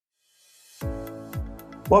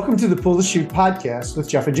Welcome to the Pull the Shoot podcast with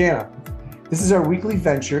Jeff and Janna. This is our weekly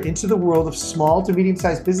venture into the world of small to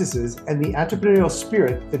medium-sized businesses and the entrepreneurial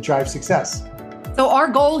spirit that drives success. So our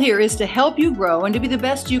goal here is to help you grow and to be the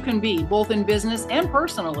best you can be, both in business and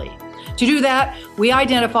personally. To do that, we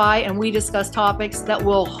identify and we discuss topics that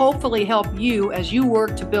will hopefully help you as you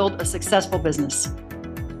work to build a successful business.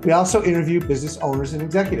 We also interview business owners and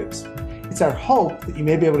executives. It's our hope that you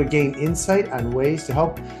may be able to gain insight on ways to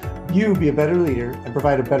help you be a better leader and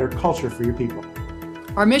provide a better culture for your people.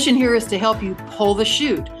 Our mission here is to help you pull the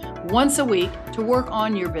chute once a week to work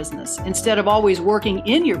on your business instead of always working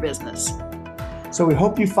in your business. So we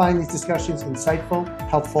hope you find these discussions insightful,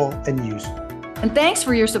 helpful, and useful. And thanks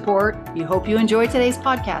for your support. We hope you enjoy today's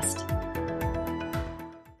podcast.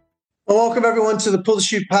 Well, welcome everyone to the Pull the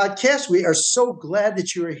Shoot podcast. We are so glad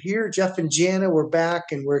that you are here. Jeff and Janna, we're back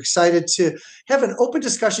and we're excited to have an open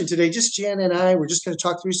discussion today. Just Janna and I, we're just going to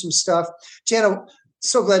talk through some stuff. Janna,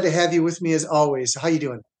 so glad to have you with me as always. How you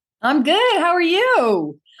doing? I'm good. How are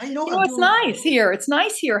you? I know. It's nice here. It's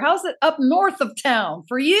nice here. How's it up north of town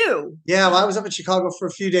for you? Yeah, well, I was up in Chicago for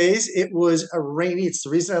a few days. It was rainy. It's the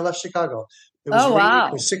reason I left Chicago. It was rainy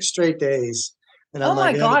for 6 straight days. And I'm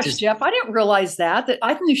my gosh, Jeff, I didn't realize that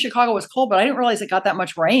I knew Chicago was cold, but I didn't realize it got that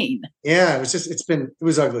much rain. Yeah, it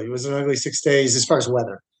was ugly. It was an ugly 6 days as far as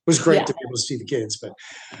weather. It was great to be able to see the kids, but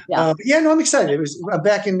I'm excited. I'm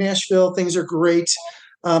back in Nashville. Things are great.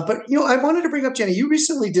 But I wanted to bring up, Jenny, you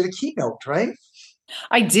recently did a keynote, right?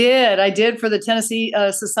 I did for the Tennessee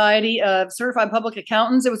Society of Certified Public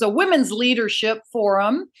Accountants. It was a women's leadership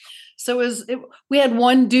forum. So we had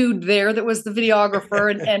one dude there that was the videographer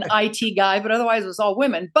and IT guy, but otherwise it was all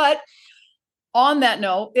women. But on that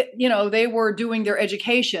note, they were doing their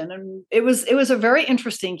education, and it was a very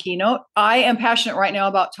interesting keynote. I am passionate right now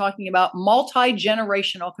about talking about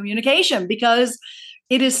multi-generational communication because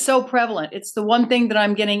it is so prevalent. It's the one thing that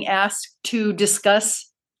I'm getting asked to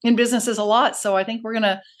discuss in businesses a lot. So I think we're going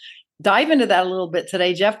to dive into that a little bit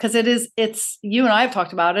today, Jeff, because it's you and I have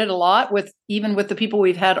talked about it a lot even with the people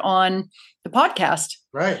we've had on the podcast.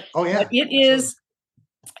 Right. Oh yeah. But it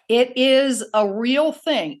is a real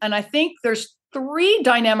thing. And I think there's 3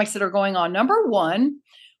 dynamics that are going on. Number one,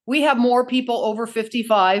 we have more people over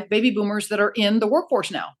 55, baby boomers, that are in the workforce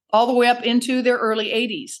now, all the way up into their early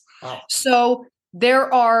 80s. Wow. So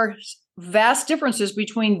there are vast differences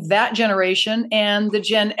between that generation and the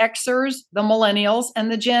Gen Xers, the millennials,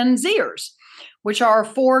 and the Gen Zers, which are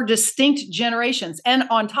 4 distinct generations. And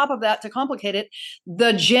on top of that, to complicate it,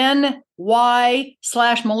 the Gen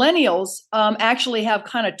Y/millennials actually have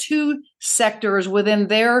kind of 2 sectors within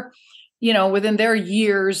their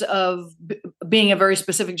years of being a very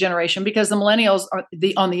specific generation, because the millennials are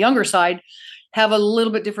on the younger side have a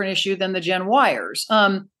little bit different issue than the Gen Yers.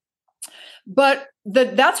 But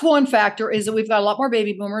that's one factor, is that we've got a lot more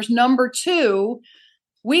baby boomers. Number 2,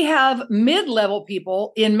 we have mid-level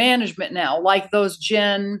people in management now, like those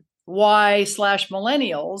Gen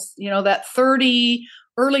Y/millennials, that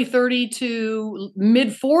early 30 to mid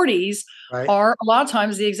 40s right, are a lot of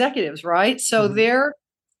times the executives, right? So they're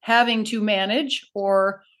having to manage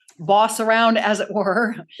or boss around, as it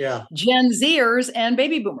were, Gen Zers and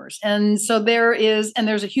baby boomers. And so there's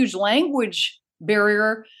a huge language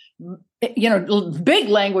barrier, big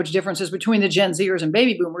language differences between the Gen Zers and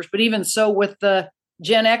baby boomers, but even so with the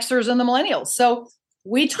Gen Xers and the millennials. So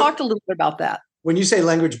we talked a little bit about that. When you say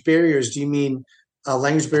language barriers, do you mean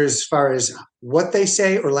language barriers as far as what they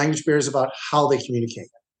say, or language barriers about how they communicate?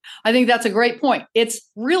 I think that's a great point. It's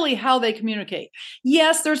really how they communicate.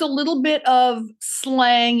 Yes, there's a little bit of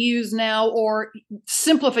slang used now, or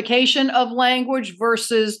simplification of language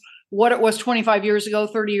versus what it was 25 years ago,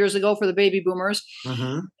 30 years ago for the baby boomers.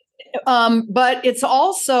 But it's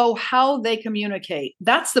also how they communicate.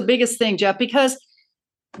 That's the biggest thing, Jeff, because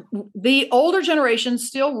the older generations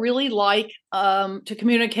still really like to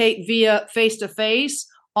communicate via face-to-face,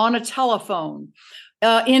 on a telephone,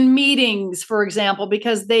 in meetings, for example,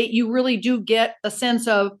 because you really do get a sense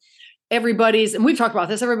of everybody's, and we've talked about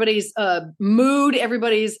this, everybody's mood,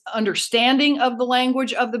 everybody's understanding of the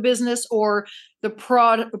language of the business or the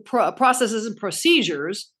processes and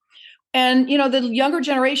procedures. And, the younger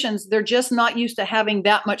generations, they're just not used to having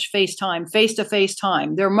that much face-to-face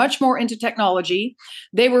time. They're much more into technology.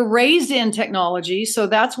 They were raised in technology, so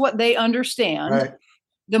that's what they understand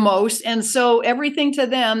the most. And so everything to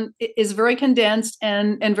them is very condensed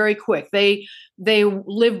and very quick. They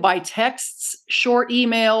live by texts, short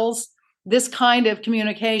emails, this kind of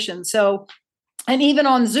communication. So, and even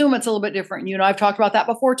on Zoom, it's a little bit different. I've talked about that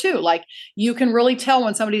before too. Like, you can really tell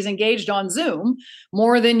when somebody's engaged on Zoom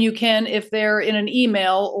more than you can if they're in an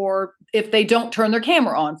email or if they don't turn their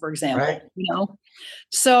camera on, for example, Right.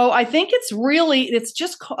 So I think it's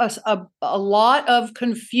just a lot of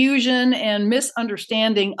confusion and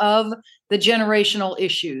misunderstanding of the generational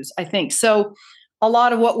issues, I think. So a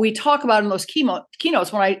lot of what we talk about in those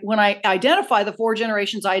keynotes, when I identify the four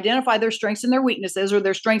generations, I identify their strengths and their weaknesses, or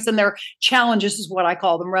their strengths and their challenges is what I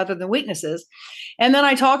call them, rather than weaknesses. And then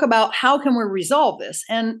I talk about how can we resolve this?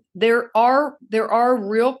 And there are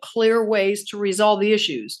real clear ways to resolve the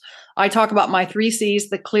issues. I talk about my 3 C's,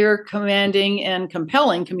 the clear, commanding, and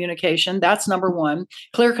compelling communication. That's number 1.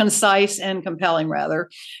 Clear, concise, and compelling, rather.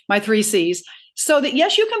 My 3 C's. So that,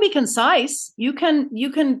 yes, you can be concise. You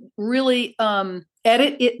can really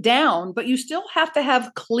edit it down, but you still have to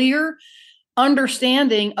have clear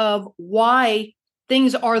understanding of why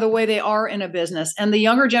things are the way they are in a business. And the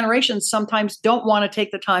younger generations sometimes don't want to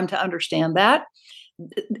take the time to understand that.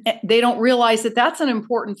 They don't realize that that's an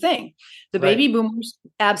important thing. The baby boomers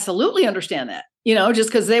absolutely understand that, just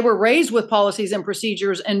because they were raised with policies and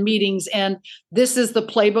procedures and meetings, and this is the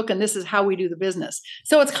playbook and this is how we do the business.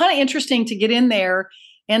 So it's kind of interesting to get in there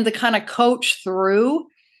and to kind of coach through,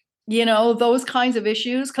 those kinds of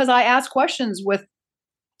issues. Because I ask questions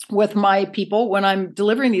with my people when I'm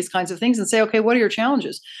delivering these kinds of things and say, okay, what are your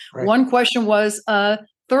challenges? Right. One question was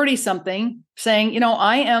 30 something saying,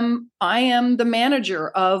 I am the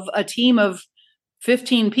manager of a team of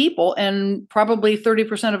 15 people, and probably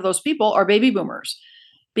 30% of those people are baby boomers,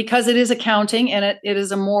 because it is accounting and it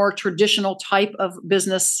is a more traditional type of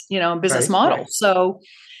business, business model. Right. So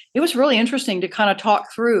it was really interesting to kind of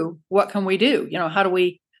talk through what can we do? How do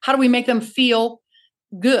we make them feel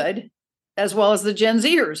good, as well as the Gen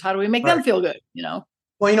Zers? How do we make them feel good?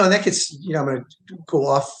 Well, and that gets, I'm going to go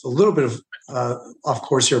off a little bit of off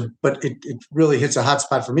course here, but it really hits a hot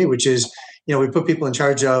spot for me, which is, we put people in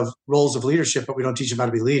charge of roles of leadership, but we don't teach them how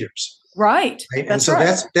to be leaders. Right. And so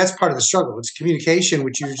that's part of the struggle. It's communication,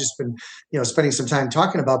 which you've just been, spending some time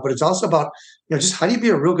talking about, but it's also about, just how do you be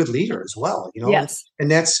a real good leader as well, Yes. And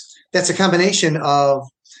that's a combination of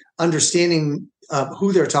understanding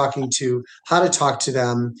who they're talking to, how to talk to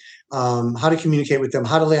them, how to communicate with them,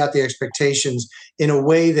 how to lay out the expectations in a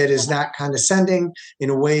way that is not condescending, in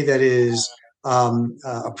a way that is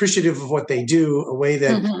appreciative of what they do, a way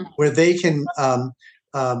that where they can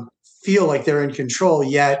feel like they're in control,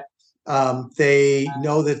 yet they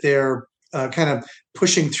know that they're kind of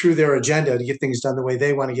pushing through their agenda to get things done the way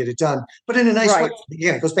they want to get it done, but in a nice way.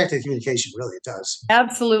 Yeah, it goes back to the communication. Really, it does.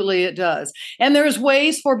 Absolutely, it does. And there's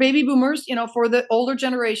ways for baby boomers, for the older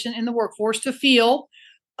generation in the workforce to feel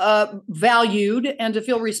valued and to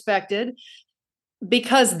feel respected,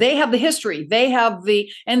 because they have the history.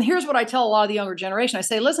 And here's what I tell a lot of the younger generation. I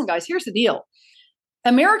say, listen, guys, here's the deal.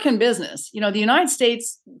 American business, the United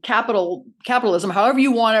States capitalism, however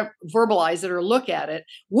you want to verbalize it or look at it,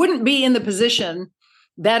 wouldn't be in the position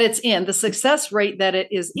that it's in, the success rate that it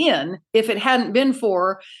is in, if it hadn't been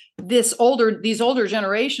for these older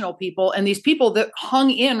generational people and these people that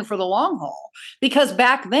hung in for the long haul. Because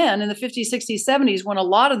back then in the 50s, 60s, 70s, when a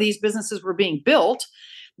lot of these businesses were being built,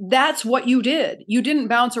 that's what you did. You didn't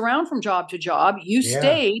bounce around from job to job. You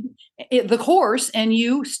stayed the course, and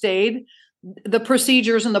you stayed the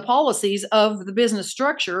procedures and the policies of the business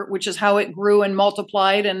structure, which is how it grew and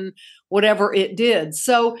multiplied and whatever it did.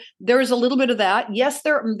 So there's a little bit of that. Yes,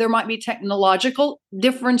 there might be technological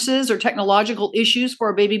differences or technological issues for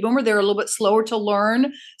a baby boomer. They're a little bit slower to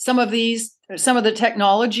learn some of the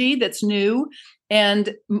technology that's new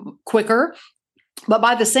and quicker. But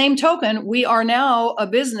by the same token, we are now a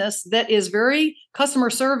business that is very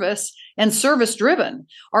customer service and service driven.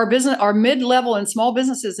 Our mid-level and small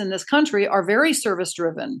businesses in this country are very service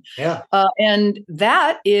driven. Yeah. And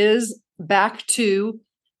that is back to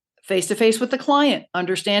face-to-face with the client,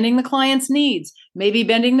 understanding the client's needs, maybe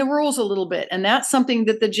bending the rules a little bit. And that's something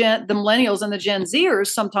that the millennials and the Gen Zers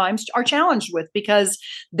sometimes are challenged with, because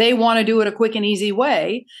they want to do it a quick and easy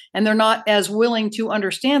way. And they're not as willing to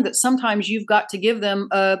understand that sometimes you've got to give them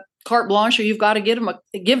a carte blanche, or you've got to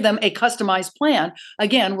give them a customized plan.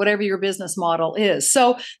 Again, whatever your business model is.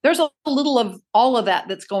 So there's a little of all of that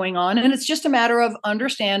that's going on. And it's just a matter of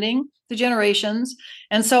understanding the generations.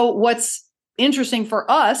 And so what's interesting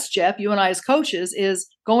for us, Jeff, you and I as coaches, is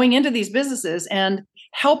going into these businesses and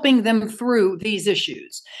helping them through these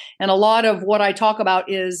issues. And a lot of what I talk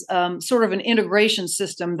about is sort of an integration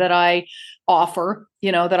system that I offer,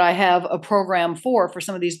 that I have a program for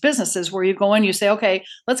some of these businesses, where you go in, you say, okay,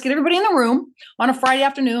 let's get everybody in the room on a Friday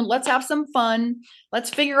afternoon. Let's have some fun. Let's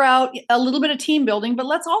figure out a little bit of team building, but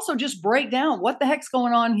let's also just break down what the heck's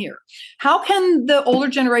going on here. How can the older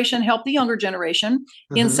generation help the younger generation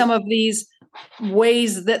in some of these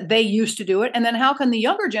ways that they used to do it? And then how can the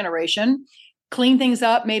younger generation clean things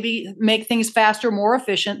up, maybe make things faster, more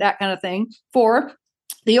efficient, that kind of thing for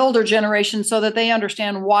the older generation so that they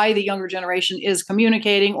understand why the younger generation is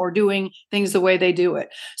communicating or doing things the way they do it.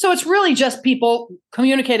 So it's really just people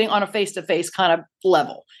communicating on a face-to-face kind of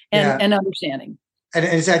level and understanding. And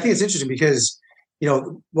I think it's interesting because,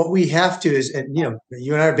 what we have to is, and, you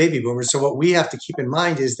and I are baby boomers. So what we have to keep in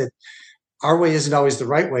mind is that our way isn't always the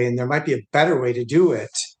right way. And there might be a better way to do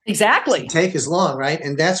it. Exactly. Take as long, right?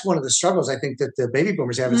 And that's one of the struggles I think that the baby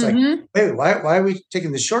boomers have. It's like, wait, why are we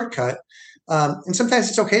taking the shortcut? And sometimes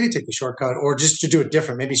it's okay to take the shortcut or just to do it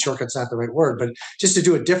different. Maybe shortcut's not the right word, but just to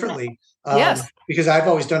do it differently. Yes. Because I've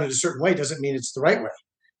always done it a certain way doesn't mean it's the right way,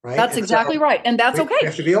 right? That's exactly right. And that's okay. We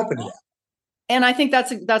have to be open to that. And I think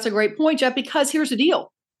that's a great point, Jeff, because here's the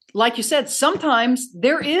deal. Like you said, sometimes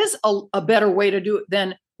there is a better way to do it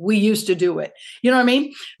than we used to do it. You know what I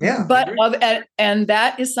mean? Yeah. But and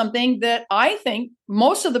that is something that I think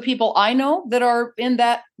most of the people I know that are in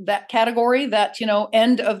that category, that,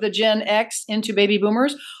 end of the Gen X into baby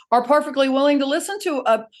boomers, are perfectly willing to listen to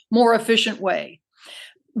a more efficient way.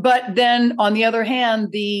 But then on the other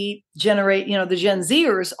hand, the Gen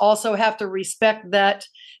Zers also have to respect that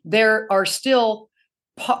there are still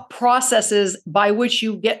processes by which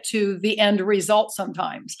you get to the end result.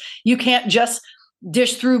 Sometimes you can't just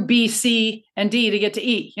dish through B, C, and D to get to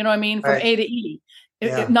E. You know what I mean? From A to E,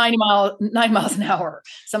 9 miles an hour.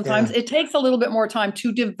 Sometimes it takes a little bit more time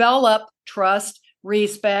to develop trust,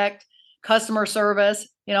 respect, customer service,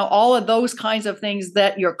 all of those kinds of things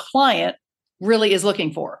that your client really is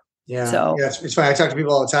looking for. Yeah. So it's funny. I talk to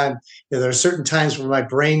people all the time. There are certain times when my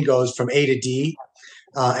brain goes from A to D,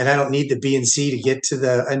 and I don't need the B and C to get to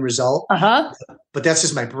the end result. But that's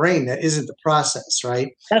just my brain. That isn't the process,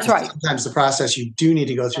 right? That's right. Sometimes the process, you do need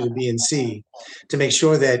to go through the B and C to make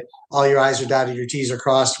sure that all your I's are dotted, your T's are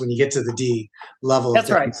crossed when you get to the D level.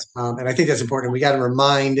 That's right. And I think that's important. We got to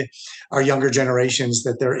remind our younger generations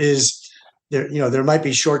that there might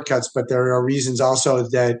be shortcuts, but there are reasons also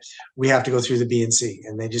that we have to go through the B and C,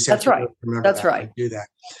 and they just have to remember that and do that.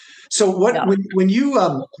 So when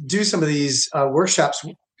you do some of these workshops,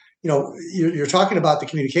 you're talking about the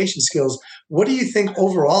communication skills. What do you think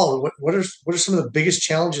overall? What are some of the biggest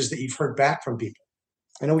challenges that you've heard back from people?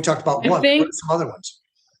 I know we talked about one. What are some other ones?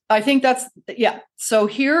 I think So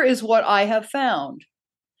here is what I have found.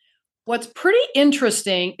 What's pretty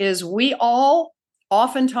interesting is we all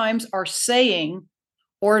oftentimes are saying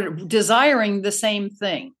or desiring the same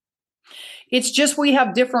thing. It's just we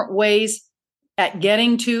have different ways at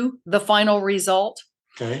getting to the final result.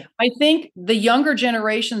 Okay. I think the younger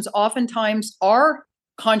generations oftentimes are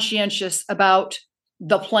conscientious about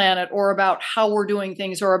the planet or about how we're doing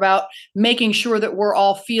things or about making sure that we're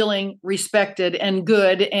all feeling respected and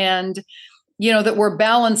good and, that we're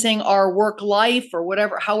balancing our work life or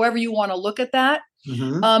whatever, however you want to look at that.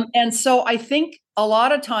 And so I think a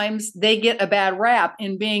lot of times they get a bad rap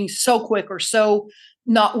in being so quick or so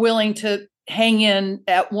not willing to hang in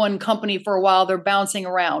at one company for a while. They're bouncing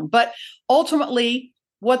around. But ultimately,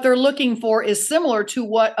 what they're looking for is similar to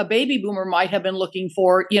what a baby boomer might have been looking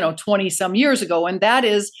for, 20 some years ago. And that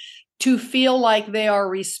is to feel like they are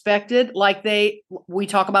respected, like we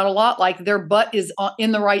talk about a lot, like their butt is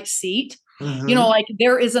in the right seat. Like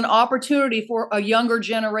there is an opportunity for a younger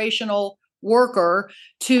generational worker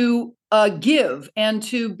to give and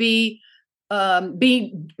to be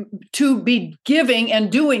giving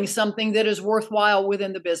and doing something that is worthwhile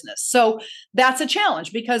within the business. So that's a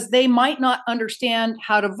challenge because they might not understand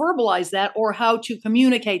how to verbalize that or how to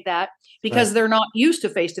communicate that because they're not used to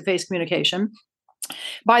face-to-face communication.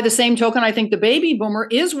 By the same token, I think the baby boomer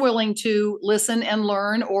is willing to listen and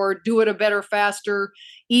learn or do it a better, faster,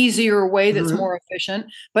 easier way that's more efficient.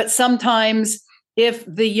 But sometimes if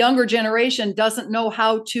the younger generation doesn't know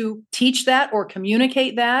how to teach that or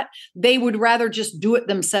communicate that, they would rather just do it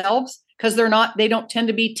themselves because they don't tend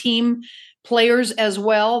to be team players as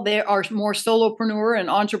well. They are more solopreneur and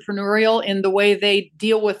entrepreneurial in the way they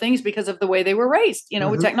deal with things because of the way they were raised,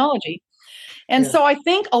 with technology. And so I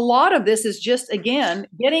think a lot of this is just, again,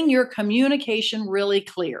 getting your communication really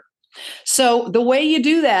clear. So the way you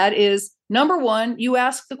do that is, number one, you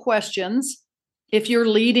ask the questions. If you're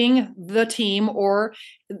leading the team or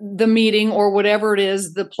the meeting or whatever it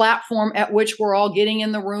is, the platform at which we're all getting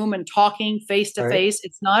in the room and talking face to face,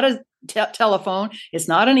 it's not a telephone, it's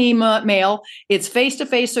not an email, it's face to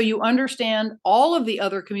face. So you understand all of the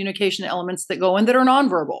other communication elements that go in that are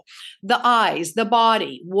nonverbal, the eyes, the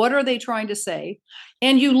body, what are they trying to say?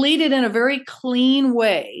 And you lead it in a very clean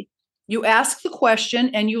way. You ask the question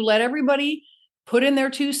and you let everybody put in their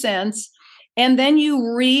 2 cents. And then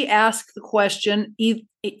you re-ask the question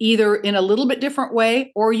either in a little bit different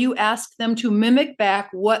way, or you ask them to mimic back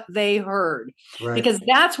what they heard. Right. Because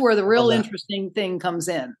that's where the real interesting thing comes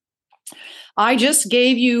in. I just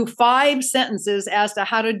gave you 5 sentences as to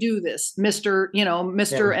how to do this, Mr.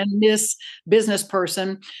 And Miss business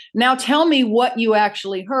person. Now tell me what you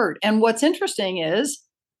actually heard. And what's interesting is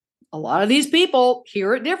a lot of these people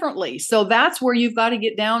hear it differently. So that's where you've got to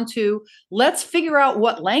get down to, let's figure out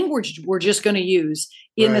what language we're just going to use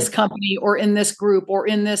in this company or in this group or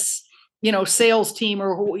in this, sales team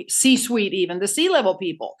or C-suite, even the C-level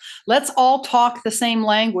people. Let's all talk the same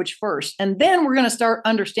language first. And then we're going to start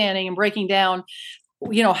understanding and breaking down,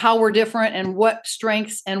 how we're different and what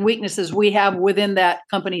strengths and weaknesses we have within that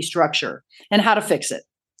company structure and how to fix it.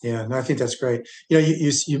 Yeah, no, I think that's great.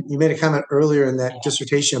 You made a comment earlier in that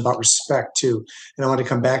dissertation about respect too, and I want to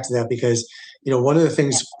come back to that because one of the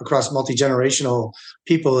things across multi-generational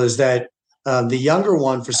people is that the younger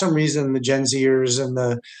one, for some reason, the Gen Zers and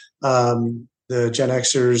the Gen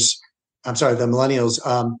Xers, the millennials,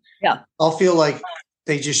 all feel like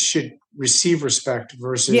they just should receive respect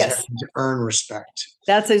versus having to earn respect.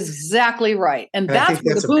 That's exactly right, and that's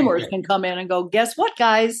where the boomers can come in and go, guess what,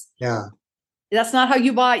 guys? Yeah. That's not how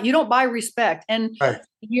you buy. You don't buy respect. And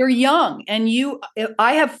you're young and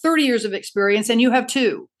I have 30 years of experience and you have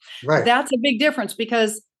 2. Right. That's a big difference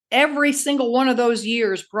because every single one of those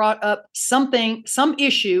years brought up some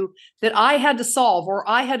issue that I had to solve or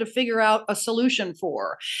I had to figure out a solution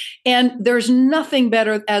for. And there's nothing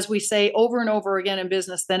better, as we say over and over again in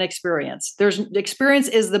business, than experience. Experience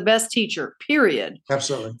is the best teacher, period.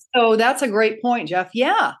 Absolutely. So that's a great point, Jeff.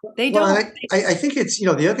 Yeah, they don't. I think it's, the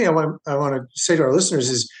other thing I want to say to our listeners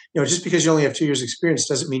is, just because you only have 2 years experience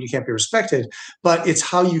doesn't mean you can't be respected, but it's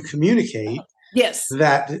how you communicate. Yes,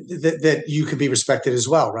 that you can be respected as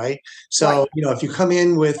well, right? So if you come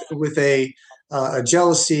in with a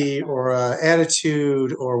jealousy or a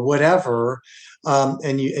attitude or whatever,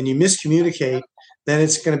 and you miscommunicate, then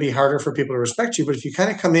it's going to be harder for people to respect you. But if you kind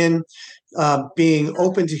of come in being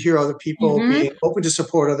open to hear other people, being open to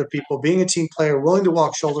support other people, being a team player, willing to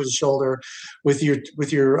walk shoulder to shoulder with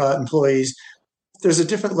your employees, there's a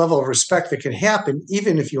different level of respect that can happen,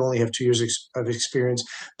 even if you only have 2 years of experience,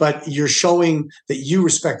 but you're showing that you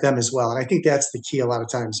respect them as well. And I think that's the key a lot of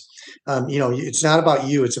times. It's not about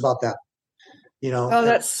you, it's about them. Oh,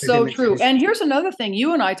 that's so true. And here's another thing.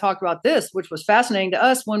 You and I talked about this, which was fascinating to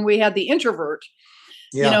us when we had the introvert.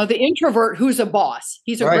 Yeah. The introvert who's a boss.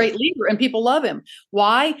 He's a great leader and people love him.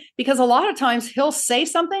 Why? Because a lot of times he'll say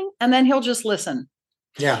something and then he'll just listen.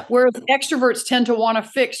 Yeah. Whereas extroverts tend to want to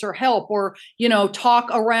fix or help or, talk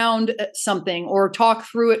around something or talk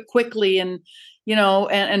through it quickly and,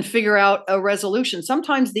 and figure out a resolution.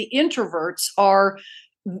 Sometimes the introverts are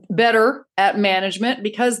better at management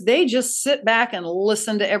because they just sit back and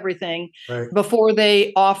listen to everything before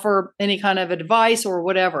they offer any kind of advice or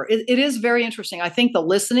whatever. It is very interesting. I think the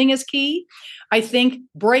listening is key. I think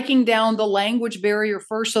breaking down the language barrier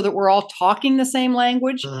first so that we're all talking the same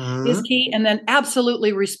language is key. And then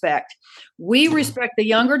absolutely respect. We respect the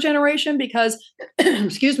younger generation because,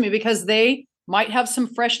 because they might have some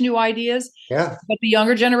fresh new ideas. Yeah. But the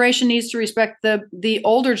younger generation needs to respect the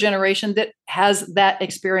older generation that has that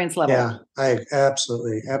experience level. Yeah, I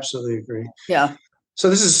absolutely agree. Yeah. So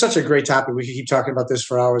this is such a great topic. We could keep talking about this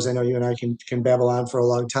for hours. I know you and I can babble on for a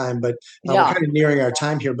long time, but we're kind of nearing our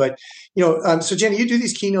time here. But, so Janna, you do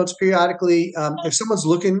these keynotes periodically. If someone's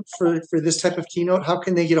looking for this type of keynote, how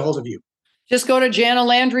can they get a hold of you? Just go to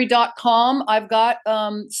jannalandry.com. I've got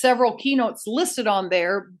several keynotes listed on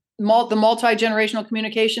there. The multi-generational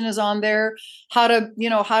communication is on there. How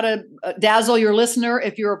to dazzle your listener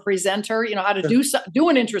if you're a presenter. How to do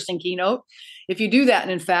an interesting keynote if you do that,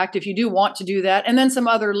 and in fact, if you do want to do that, and then some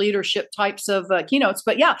other leadership types of keynotes.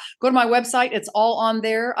 But yeah, go to my website; it's all on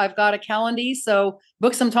there. I've got a calendar, so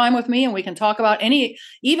book some time with me, and we can talk about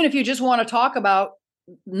even if you just want to talk about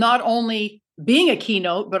not only being a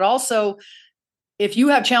keynote, but also if you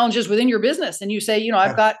have challenges within your business and you say,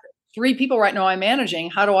 I've got 3 people right now I'm managing.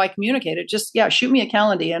 How do I communicate it? Just, shoot me a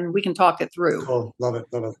calendar and we can talk it through. Oh, love it.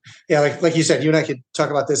 Yeah. Like you said, you and I could talk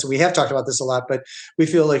about this and we have talked about this a lot, but we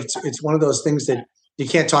feel like it's one of those things that you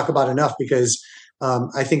can't talk about enough because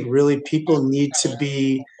I think really people need to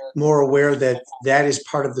be more aware that is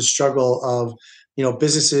part of the struggle of,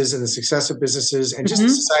 businesses and the success of businesses and just the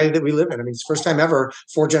society that we live in. I mean, it's the first time ever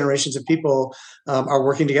 4 generations of people are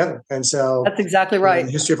working together. And so that's exactly right. In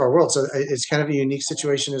the history of our world. So it's kind of a unique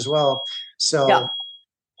situation as well. So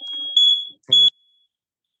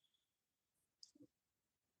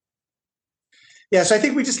Yeah, so I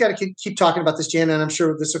think we just got to keep talking about this, Jana, and I'm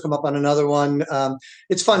sure this will come up on another one.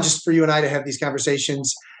 It's fun just for you and I to have these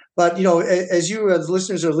conversations. But as you as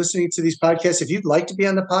listeners are listening to these podcasts, if you'd like to be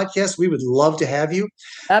on the podcast, we would love to have you.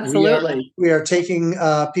 Absolutely. We are taking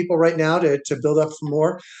people right now to build up for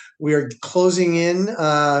more. We are closing in.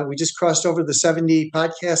 We just crossed over the 70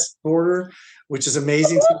 podcast border, which is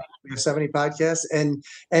amazing. We have 70 podcasts, and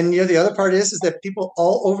the other part is that people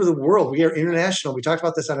all over the world. We are international. We talked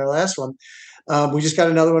about this on our last one. We just got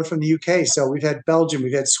another one from the UK. So we've had Belgium,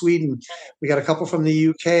 we've had Sweden, we got a couple from the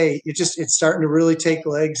UK. It's starting to really take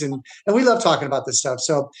legs, and we love talking about this stuff.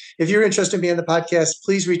 So if you're interested in being on the podcast,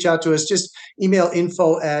 please reach out to us. Just email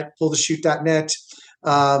info@pullthechute.net.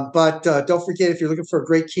 But don't forget, if you're looking for a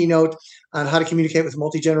great keynote on how to communicate with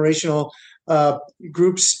multi-generational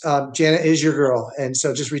groups, Jana is your girl. And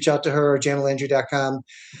so just reach out to her, janalandry.com.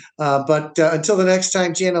 But until the next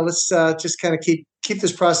time, Jana, let's just kind of keep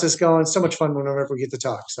this process going. So much fun whenever we get to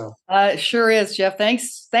talk. So it sure is, Jeff.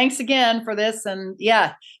 Thanks again for this. And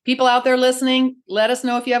yeah, people out there listening, let us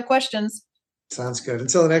know if you have questions. Sounds good.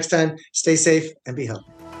 Until the next time, stay safe and be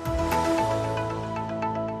healthy.